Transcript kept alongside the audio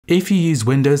If you use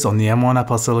Windows on the M1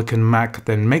 Apple Silicon Mac,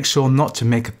 then make sure not to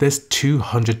make this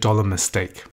 $200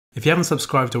 mistake. If you haven't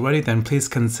subscribed already, then please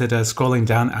consider scrolling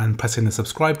down and pressing the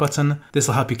subscribe button. This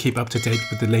will help you keep up to date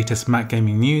with the latest Mac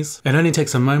gaming news. It only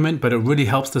takes a moment, but it really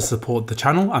helps to support the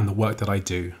channel and the work that I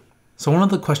do. So one of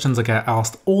the questions I get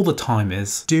asked all the time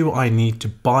is, do I need to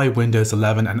buy Windows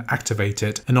 11 and activate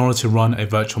it in order to run a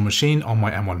virtual machine on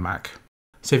my M1 Mac?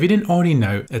 So if you didn't already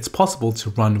know, it's possible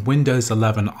to run Windows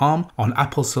 11 ARM on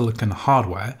Apple Silicon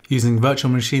hardware using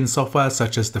virtual machine software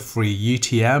such as the free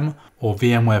UTM or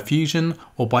VMware Fusion,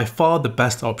 or by far the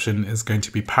best option is going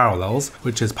to be Parallels,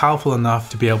 which is powerful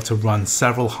enough to be able to run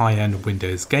several high-end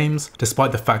Windows games,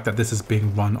 despite the fact that this is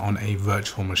being run on a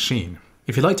virtual machine.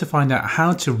 If you'd like to find out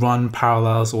how to run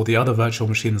Parallels or the other virtual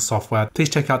machine software, please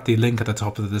check out the link at the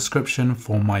top of the description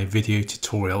for my video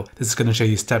tutorial. This is going to show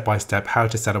you step by step how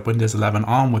to set up Windows 11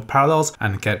 ARM with Parallels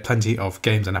and get plenty of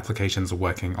games and applications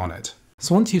working on it.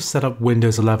 So once you've set up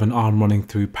Windows 11 ARM running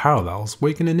through Parallels, what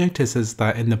you're going to notice is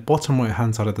that in the bottom right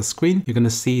hand side of the screen, you're going to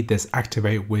see this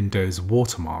Activate Windows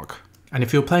watermark. And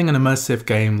if you're playing an immersive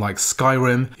game like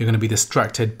Skyrim, you're going to be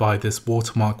distracted by this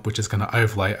watermark, which is going to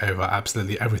overlay over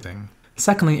absolutely everything.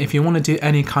 Secondly, if you want to do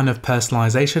any kind of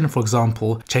personalization, for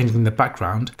example, changing the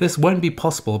background, this won't be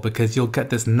possible because you'll get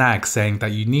this nag saying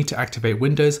that you need to activate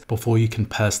Windows before you can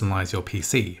personalize your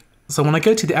PC. So when I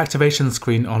go to the activation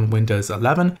screen on Windows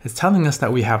 11, it's telling us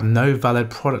that we have no valid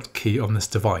product key on this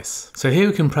device. So here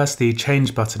we can press the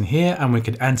change button here and we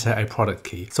can enter a product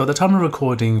key. So at the time of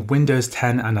recording, Windows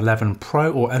 10 and 11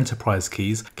 Pro or Enterprise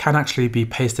keys can actually be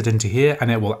pasted into here and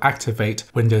it will activate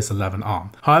Windows 11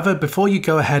 ARM. However, before you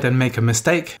go ahead and make a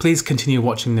mistake, please continue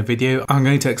watching the video. I'm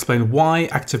going to explain why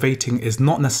activating is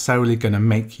not necessarily going to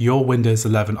make your Windows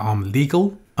 11 ARM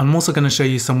legal. I'm also going to show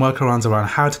you some workarounds around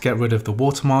how to get rid of the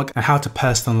watermark and how to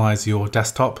personalize your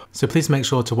desktop. So please make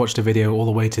sure to watch the video all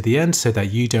the way to the end so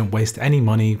that you don't waste any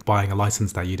money buying a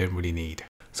license that you don't really need.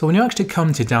 So when you actually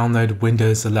come to download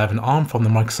Windows 11 ARM from the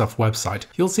Microsoft website,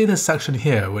 you'll see this section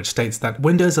here which states that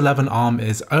Windows 11 ARM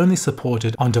is only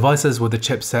supported on devices with the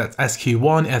chipsets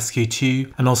SQ1,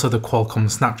 SQ2, and also the Qualcomm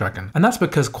Snapdragon. And that's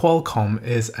because Qualcomm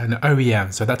is an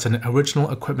OEM, so that's an original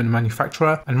equipment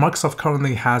manufacturer, and Microsoft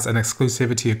currently has an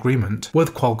exclusivity agreement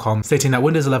with Qualcomm stating that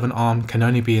Windows 11 ARM can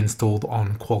only be installed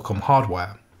on Qualcomm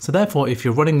hardware. So therefore, if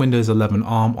you're running Windows 11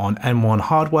 ARM on M1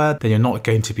 hardware, then you're not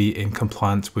going to be in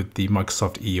compliance with the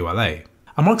Microsoft EULA.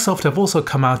 And Microsoft have also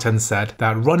come out and said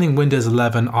that running Windows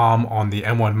 11 ARM on the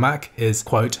M1 Mac is,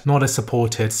 quote, not a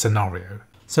supported scenario.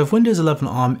 So if Windows 11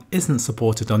 ARM isn't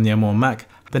supported on the M1 Mac,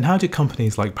 then how do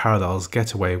companies like Parallels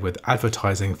get away with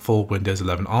advertising full Windows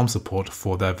 11 ARM support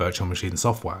for their virtual machine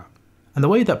software? And the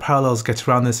way that Parallels get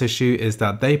around this issue is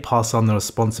that they pass on the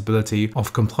responsibility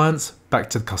of compliance back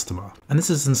to the customer. And this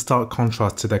is in stark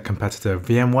contrast to their competitor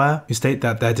VMware, who state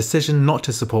that their decision not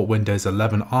to support Windows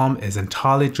 11 ARM is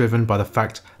entirely driven by the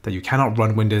fact that you cannot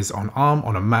run Windows on ARM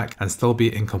on a Mac and still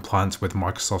be in compliance with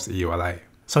Microsoft's EULA.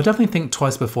 So I definitely think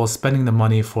twice before spending the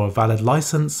money for a valid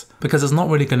license, because it's not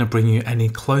really going to bring you any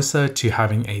closer to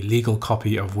having a legal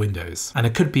copy of Windows, and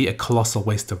it could be a colossal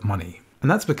waste of money. And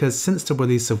that's because since the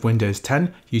release of Windows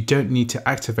 10, you don't need to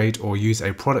activate or use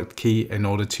a product key in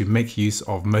order to make use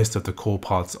of most of the core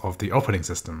parts of the operating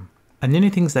system. And the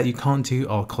only things that you can't do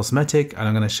are cosmetic, and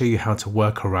I'm going to show you how to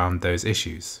work around those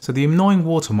issues. So the annoying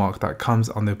watermark that comes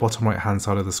on the bottom right hand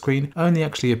side of the screen only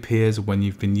actually appears when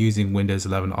you've been using Windows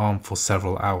 11 ARM for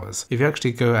several hours. If you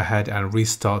actually go ahead and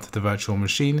restart the virtual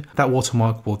machine, that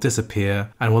watermark will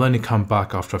disappear and will only come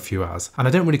back after a few hours. And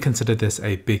I don't really consider this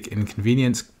a big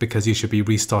inconvenience because you should be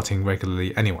restarting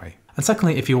regularly anyway. And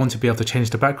secondly, if you want to be able to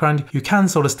change the background, you can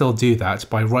sort of still do that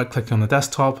by right-clicking on the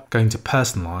desktop, going to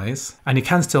Personalize, and you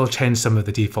can still change some of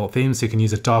the default themes, so you can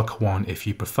use a darker one if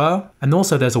you prefer. And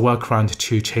also there's a workaround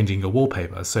to changing your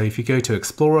wallpaper. So if you go to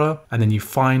Explorer and then you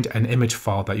find an image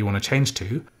file that you want to change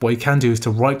to, what you can do is to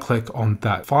right-click on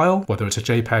that file, whether it's a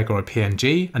JPEG or a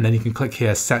PNG, and then you can click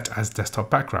here Set as Desktop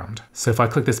Background. So if I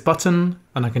click this button,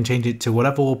 and I can change it to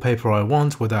whatever wallpaper I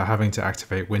want without having to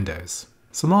activate Windows.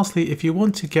 So lastly, if you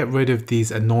want to get rid of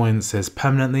these annoyances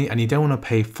permanently and you don't want to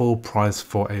pay full price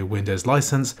for a Windows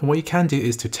license, then what you can do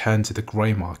is to turn to the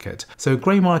grey market. So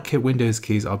grey market Windows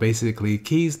keys are basically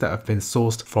keys that have been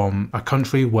sourced from a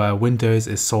country where Windows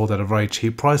is sold at a very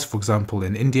cheap price, for example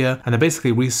in India, and they're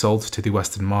basically resold to the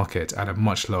Western market at a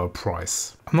much lower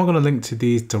price. I'm not going to link to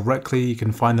these directly, you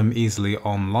can find them easily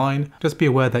online. Just be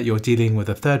aware that you're dealing with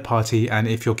a third party, and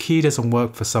if your key doesn't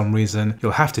work for some reason,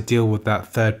 you'll have to deal with that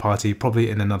third party probably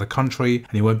in another country,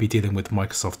 and you won't be dealing with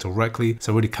Microsoft directly,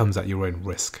 so it really comes at your own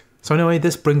risk. So anyway,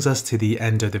 this brings us to the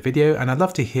end of the video, and I'd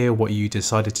love to hear what you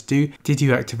decided to do. Did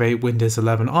you activate Windows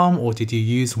 11 ARM, or did you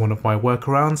use one of my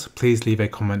workarounds? Please leave a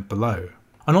comment below.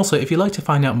 And also, if you'd like to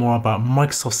find out more about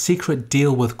Microsoft's secret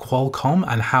deal with Qualcomm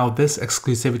and how this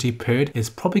exclusivity period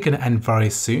is probably going to end very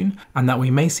soon, and that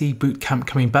we may see Boot Camp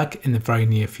coming back in the very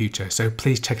near future, so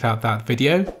please check out that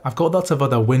video. I've got lots of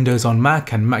other Windows on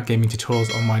Mac and Mac gaming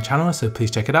tutorials on my channel, so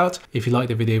please check it out. If you liked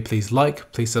the video, please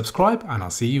like, please subscribe, and I'll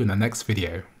see you in the next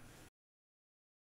video.